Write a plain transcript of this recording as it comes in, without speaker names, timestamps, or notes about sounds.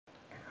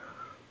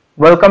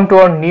Welcome to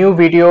our new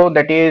video,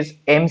 that is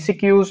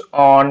MCQs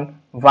on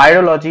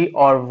virology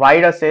or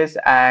viruses,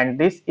 and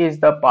this is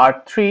the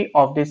part 3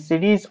 of this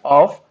series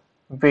of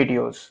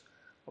videos.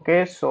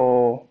 Okay,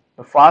 so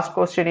the first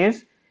question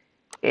is,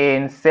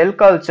 in cell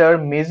culture,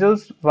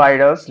 measles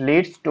virus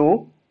leads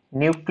to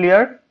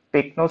nuclear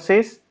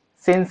pycnosis,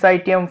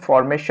 syncytium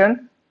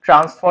formation,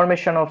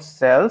 transformation of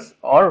cells,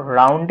 or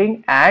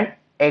rounding and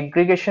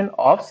aggregation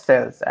of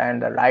cells,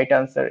 and the right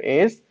answer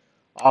is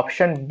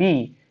option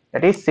B,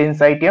 that is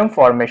syncytium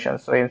formation.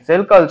 So in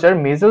cell culture,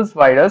 measles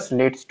virus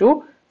leads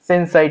to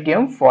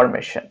syncytium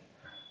formation.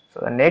 So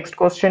the next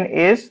question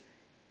is,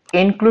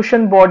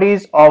 inclusion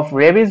bodies of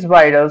rabies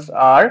virus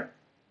are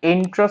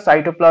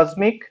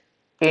intracytoplasmic,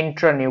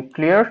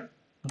 intranuclear,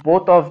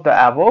 both of the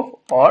above,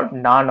 or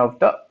none of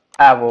the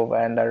above,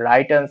 and the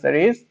right answer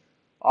is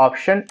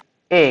option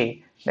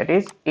A, that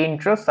is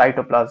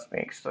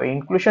intracytoplasmic. So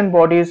inclusion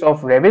bodies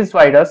of rabies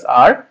virus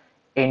are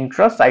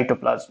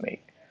intracytoplasmic.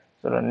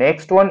 So the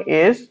next one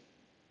is,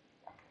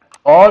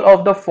 all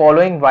of the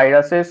following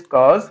viruses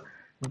cause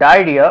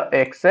diarrhea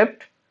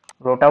except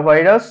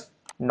rotavirus,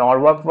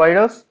 Norwalk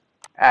virus,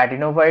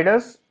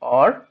 adenovirus,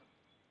 or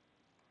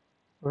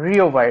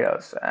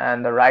reovirus,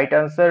 and the right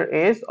answer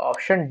is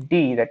option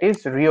D, that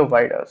is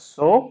reovirus.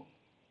 So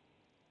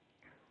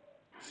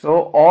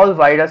all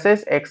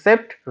viruses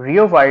except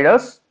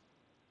reovirus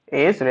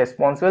is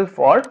responsible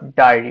for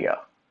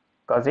diarrhea,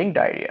 causing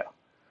diarrhea.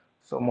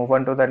 So move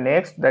on to the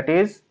next, that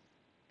is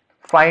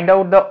find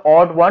out the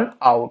odd one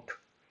out.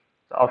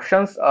 The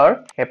options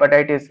are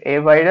hepatitis A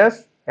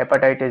virus,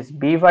 hepatitis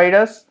B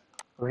virus,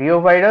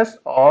 reovirus,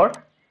 or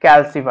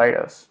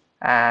calcivirus,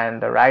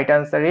 and the right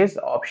answer is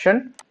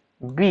option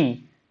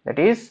B, that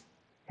is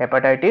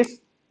hepatitis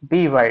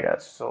B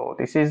virus. So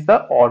this is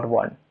the odd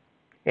one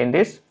in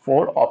these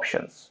four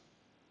options,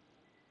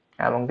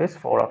 among these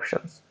four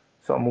options.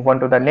 So move on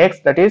to the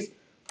next, that is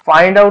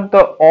find out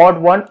the odd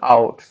one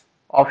out.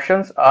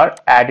 Options are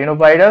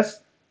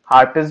adenovirus,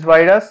 herpes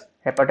virus,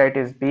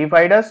 hepatitis B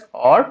virus,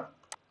 or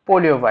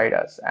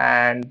poliovirus,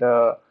 and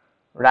the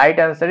right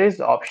answer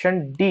is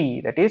option D,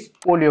 that is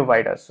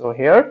poliovirus. So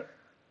here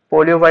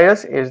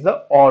poliovirus is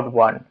the odd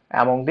one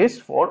among these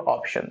four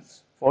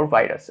options for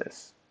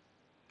viruses.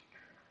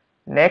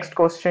 Next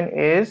question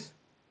is,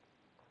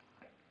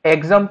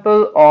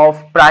 example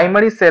of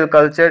primary cell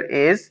culture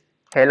is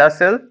HeLa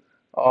cell,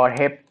 or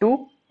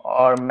Hep2,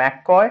 or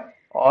McCoy,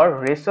 or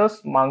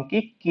rhesus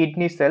monkey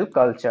kidney cell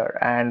culture,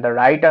 and the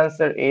right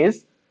answer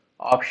is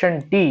option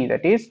D,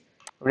 that is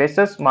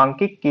rhesus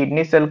monkey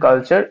kidney cell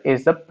culture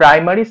is the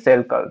primary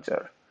cell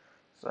culture.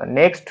 So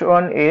next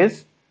one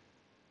is,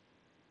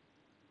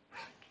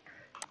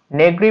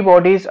 Negri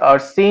bodies are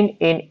seen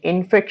in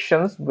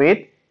infections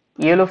with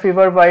yellow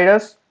fever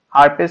virus,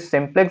 herpes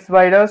simplex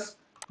virus,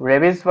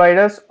 rabies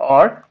virus,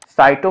 or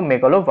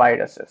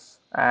cytomegaloviruses.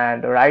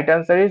 And the right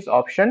answer is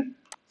option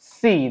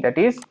C, that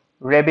is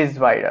rabies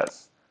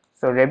virus.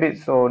 So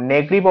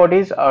Negri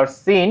bodies are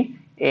seen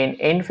in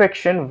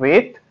infection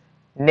with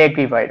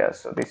Negri virus.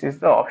 So this is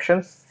the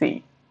option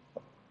C.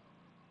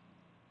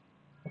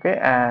 Okay,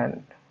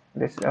 and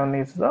this one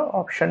is the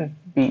option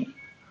B.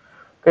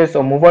 Okay,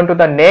 so move on to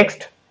the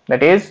next,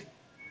 that is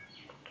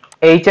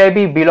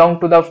HIV belong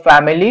to the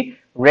family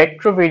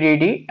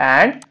Retroviridae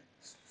and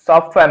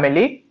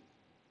subfamily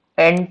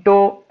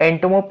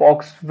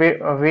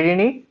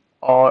Entomopoxviridae,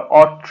 or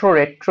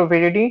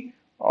Orthoretroviridae,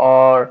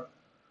 or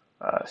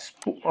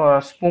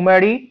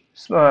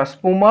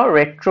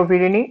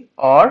Spumaretroviridae,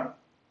 or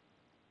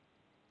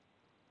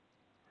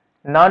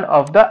none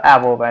of the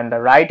above, and the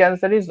right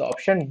answer is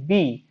option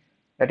B,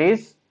 that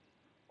is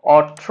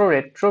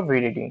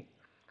Orthoretroviridae.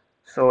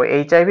 So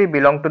HIV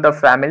belong to the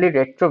family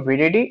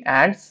Retroviridae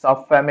and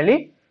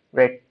subfamily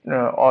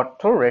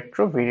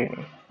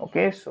Orthoretroviridae.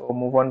 Okay, so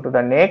move on to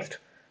the next,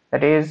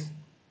 that is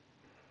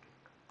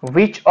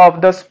which of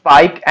the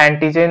spike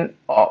antigen,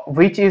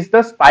 which is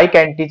the spike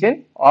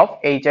antigen of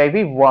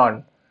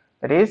HIV-1,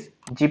 that is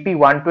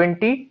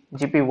GP120,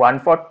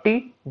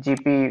 GP140,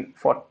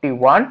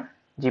 GP41,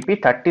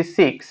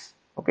 GP36.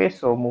 Okay,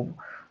 so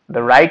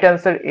the right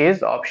answer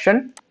is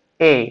option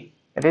A,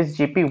 that is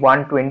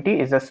GP120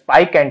 is a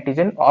spike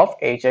antigen of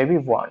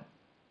HIV-1.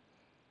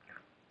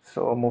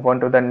 So move on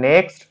to the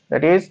next,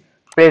 that is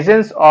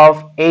presence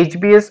of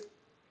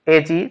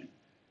HBsAg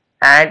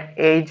and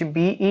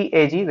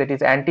HBeAg, that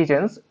is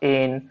antigens,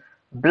 in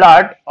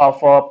blood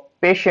of a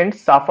patient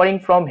suffering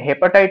from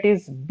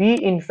hepatitis B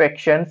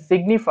infection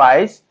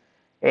signifies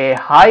a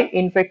high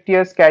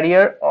infectious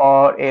carrier,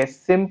 or a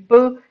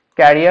simple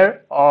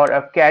carrier, or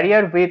a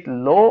carrier with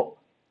low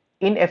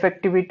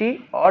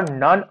ineffectivity, or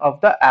none of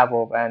the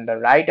above, and the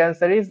right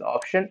answer is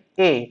option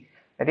A,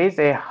 that is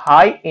a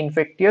high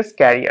infectious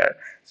carrier.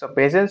 So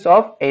presence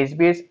of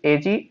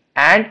HBsAg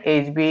and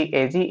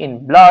HBeAg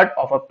in blood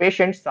of a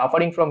patient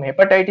suffering from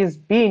hepatitis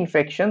B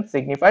infection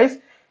signifies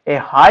a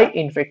high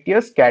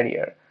infectious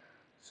carrier.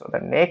 So the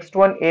next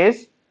one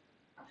is,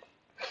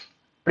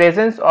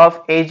 presence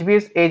of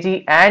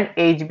HBsAg and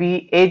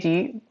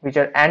HBeAg, which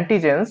are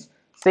antigens,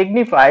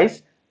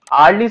 signifies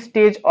early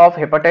stage of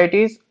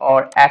hepatitis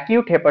or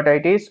acute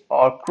hepatitis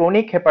or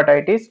chronic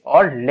hepatitis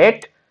or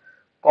late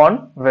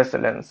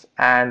convalescence?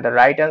 And the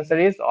right answer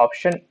is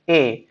option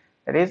A,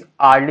 that is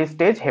early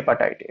stage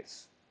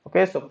hepatitis.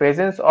 Okay, so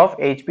presence of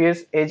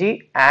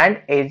HBsAg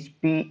and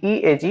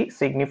HBeAg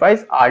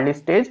signifies early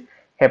stage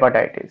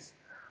hepatitis.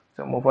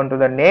 So move on to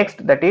the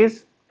next, that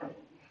is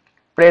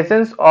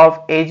presence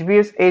of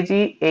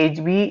HBsAg,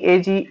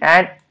 HBeAg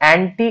and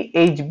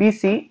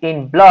anti-HBc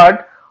in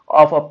blood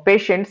of a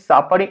patient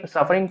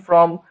suffering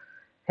from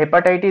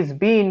hepatitis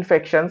B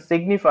infection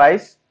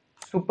signifies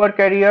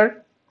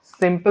supercarrier,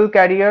 simple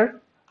carrier,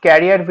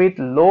 carrier with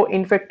low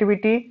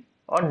infectivity,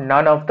 or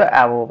none of the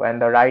above.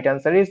 And the right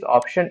answer is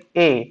option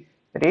A.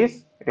 It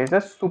is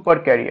a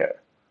supercarrier.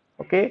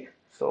 Okay,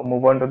 so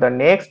move on to the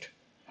next.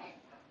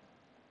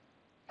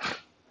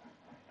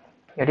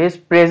 It is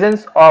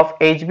presence of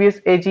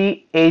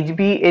HBsAg,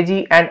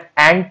 HBeAg and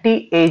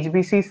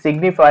anti-HBc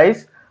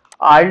signifies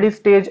early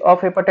stage of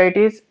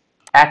hepatitis,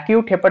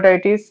 acute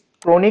hepatitis,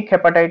 chronic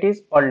hepatitis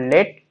or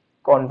late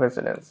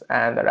convalescence.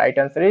 And the right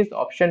answer is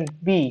option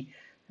B.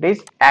 It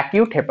is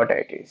acute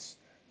hepatitis.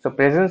 So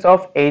presence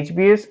of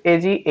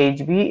HBsAg,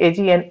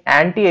 HBeAg and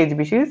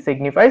anti-HBc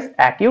signifies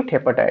acute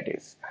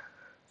hepatitis.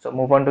 So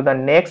move on to the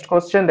next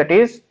question, that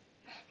is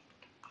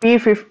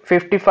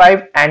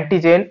P55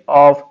 antigen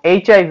of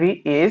HIV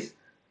is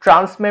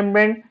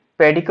transmembrane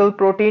pedicle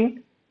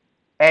protein,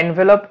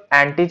 envelope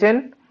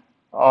antigen,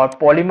 or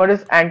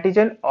polymerase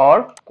antigen,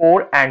 or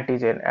core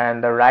antigen.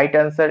 And the right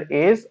answer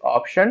is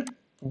option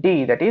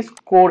D, that is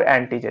core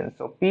antigen.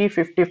 So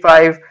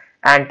P55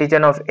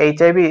 antigen of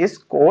HIV is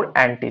core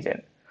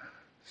antigen.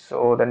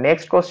 So the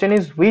next question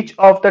is, which is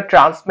the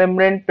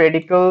transmembrane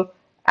pedicle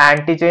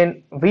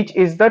antigen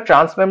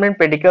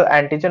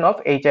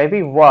of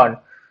HIV-1?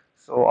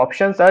 So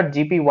options are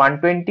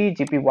GP120,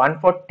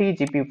 GP140,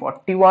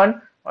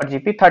 GP41 or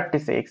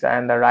GP36,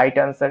 and the right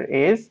answer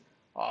is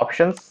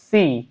option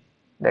C,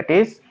 that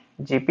is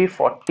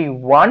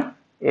GP41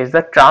 is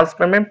the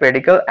transmembrane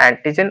pedicle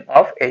antigen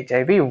of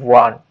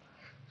HIV-1.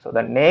 So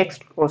the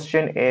next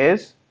question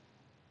is,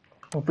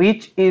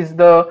 which is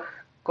the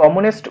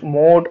commonest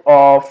mode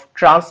of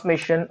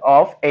transmission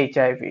of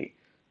HIV?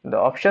 The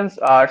options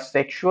are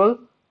sexual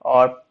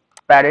or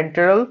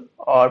parenteral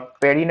or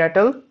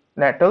perinatal,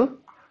 natal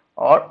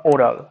or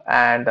oral,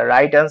 and the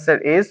right answer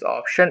is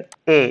option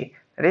A,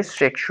 that is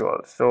sexual.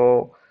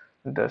 So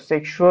the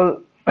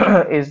sexual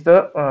is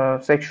the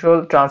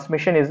sexual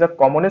transmission is the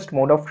commonest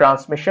mode of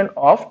transmission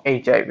of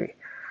HIV.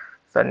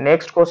 So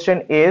next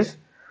question is,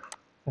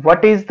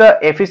 what is the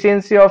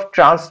efficiency of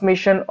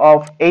transmission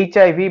of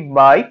HIV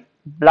by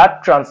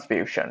blood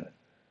transfusion?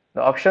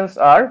 The options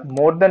are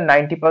more than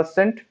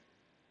 90%,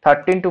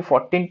 13 to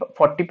 40%,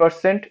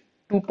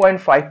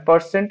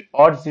 2.5%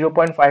 or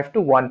 0.5 to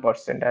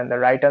 1%, and the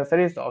right answer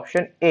is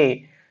option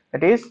A,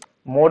 that is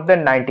more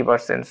than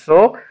 90%.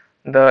 So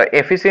the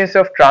efficiency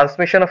of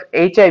transmission of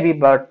HIV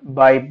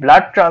by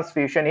blood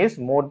transfusion is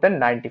more than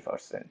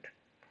 90%.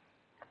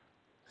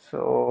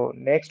 So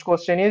next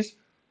question is,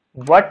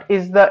 what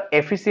is the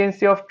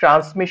efficiency of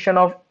transmission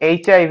of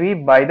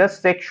HIV by the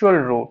sexual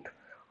route?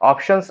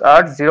 Options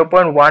are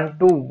 0.1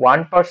 to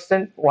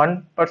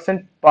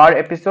 1% per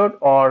episode,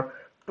 or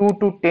 2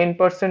 to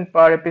 10%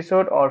 per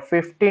episode, or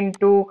 15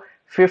 to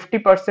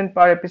 50%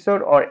 per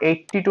episode, or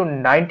 80 to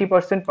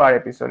 90% per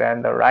episode.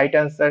 And the right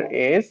answer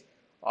is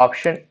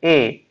option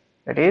A,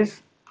 that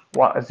is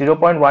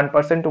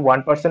 0.1% to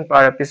 1%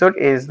 per episode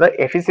is the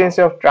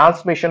efficiency of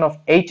transmission of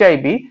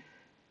HIV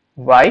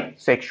by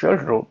sexual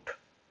route.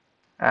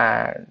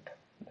 And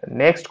the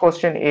next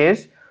question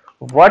is,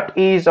 what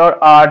is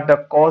or are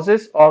the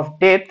causes of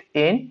death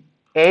in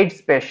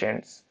AIDS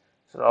patients?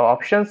 So the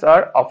options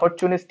are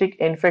opportunistic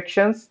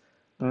infections,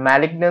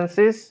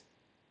 malignancies,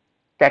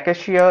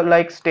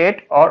 cachexia-like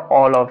state, or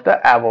all of the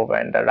above.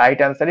 And the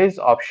right answer is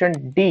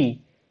option D.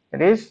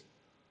 It is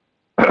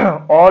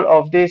all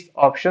of these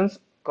options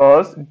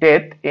cause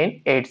death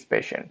in AIDS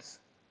patients.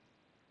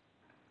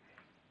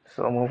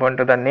 So move on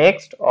to the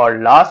next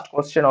or last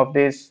question of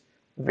this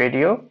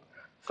video.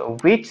 So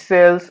which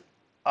cells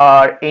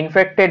are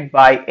infected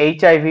by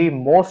HIV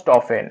most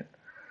often?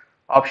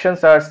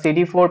 Options are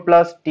CD4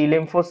 plus T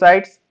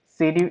lymphocytes,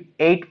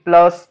 CD8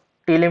 plus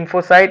T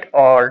lymphocyte,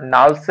 or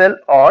null cell,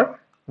 or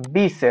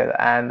B cell.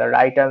 And the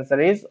right answer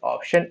is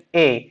option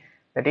A,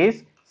 that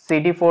is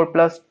CD4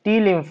 plus T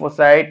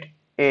lymphocyte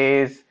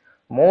is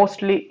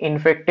mostly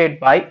infected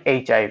by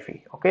HIV.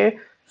 Okay,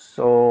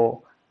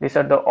 so these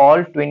are the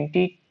all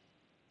 20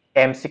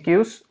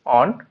 MCQs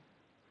on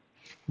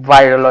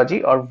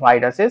virology or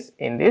viruses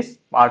in this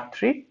part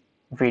 3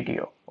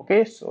 video.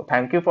 Okay, so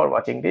thank you for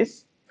watching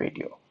this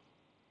video.